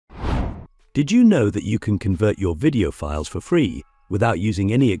Did you know that you can convert your video files for free without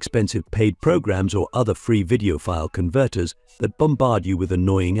using any expensive paid programs or other free video file converters that bombard you with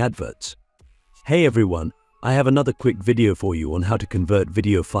annoying adverts? Hey everyone, I have another quick video for you on how to convert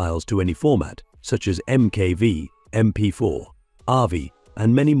video files to any format, such as MKV, MP4, AVI,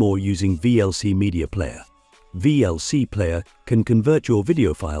 and many more using VLC Media Player. VLC Player can convert your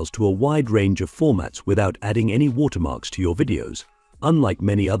video files to a wide range of formats without adding any watermarks to your videos, unlike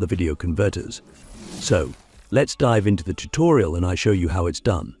many other video converters. So, let's dive into the tutorial and I show you how it's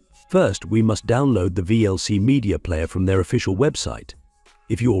done. First, we must download the VLC Media Player from their official website.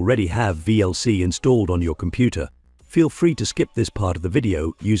 If you already have VLC installed on your computer, feel free to skip this part of the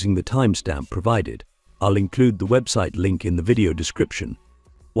video using the timestamp provided. I'll include the website link in the video description.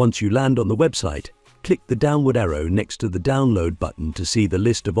 Once you land on the website, click the downward arrow next to the download button to see the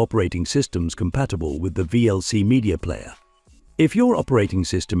list of operating systems compatible with the VLC Media Player. If your operating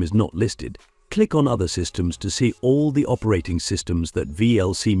system is not listed, click on Other Systems to see all the operating systems that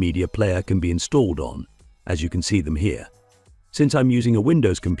VLC Media Player can be installed on, as you can see them here. Since I'm using a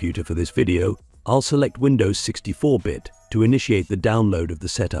Windows computer for this video, I'll select Windows 64-bit to initiate the download of the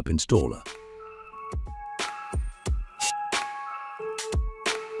setup installer.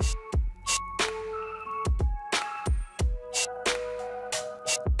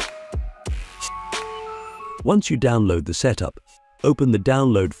 Once you download the setup, open the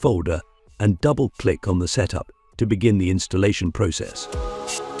download folder and double-click on the setup to begin the installation process.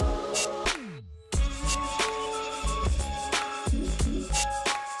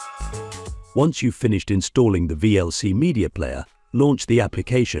 Once you've finished installing the VLC Media Player, launch the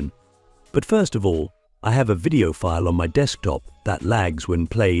application. But first of all, I have a video file on my desktop that lags when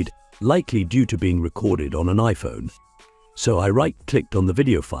played, likely due to being recorded on an iPhone. So I right-clicked on the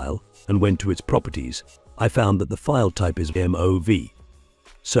video file and went to its properties. I found that the file type is MOV.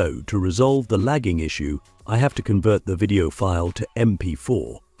 So, to resolve the lagging issue, I have to convert the video file to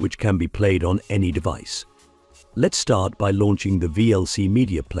MP4, which can be played on any device. Let's start by launching the VLC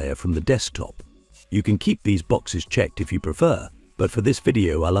Media Player from the desktop. You can keep these boxes checked if you prefer, but for this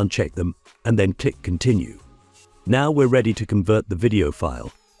video I'll uncheck them and then click Continue. Now we're ready to convert the video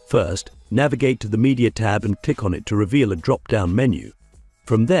file. First, navigate to the Media tab and click on it to reveal a drop-down menu.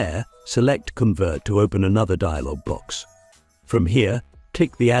 From there, select Convert to open another dialog box. From here,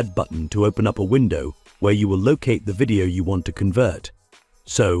 click the Add button to open up a window where you will locate the video you want to convert.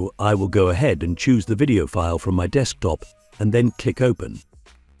 So, I will go ahead and choose the video file from my desktop and then click Open.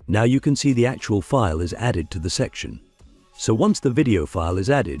 Now you can see the actual file is added to the section. So once the video file is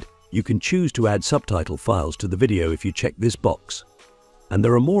added, you can choose to add subtitle files to the video if you check this box. And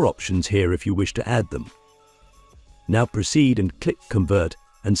there are more options here if you wish to add them. Now proceed and click Convert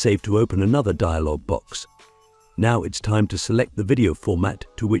and save to open another dialog box. Now it's time to select the video format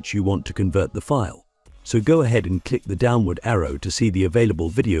to which you want to convert the file. So go ahead and click the downward arrow to see the available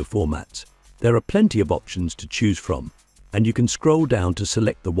video formats. There are plenty of options to choose from, and you can scroll down to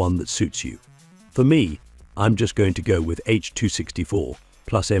select the one that suits you. For me, I'm just going to go with H.264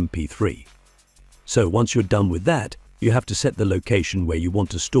 plus MP3. So once you're done with that, you have to set the location where you want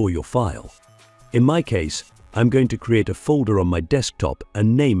to store your file. In my case, I'm going to create a folder on my desktop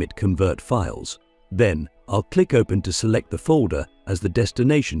and name it Convert Files. Then, I'll click Open to select the folder as the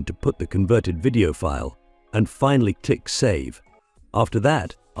destination to put the converted video file, and finally click Save. After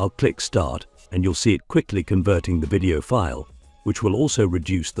that, I'll click Start and you'll see it quickly converting the video file, which will also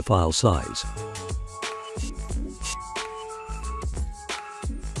reduce the file size.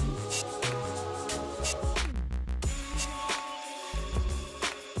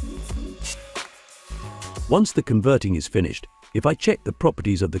 Once the converting is finished, if I check the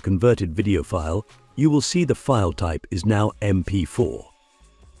properties of the converted video file, you will see the file type is now MP4.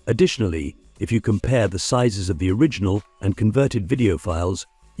 Additionally, if you compare the sizes of the original and converted video files,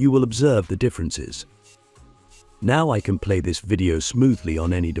 you will observe the differences. Now I can play this video smoothly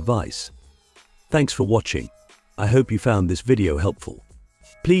on any device. Thanks for watching. I hope you found this video helpful.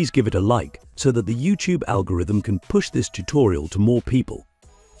 Please give it a like so that the YouTube algorithm can push this tutorial to more people.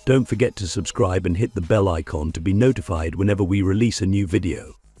 Don't forget to subscribe and hit the bell icon to be notified whenever we release a new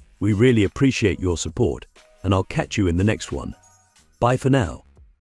video. We really appreciate your support, and I'll catch you in the next one. Bye for now.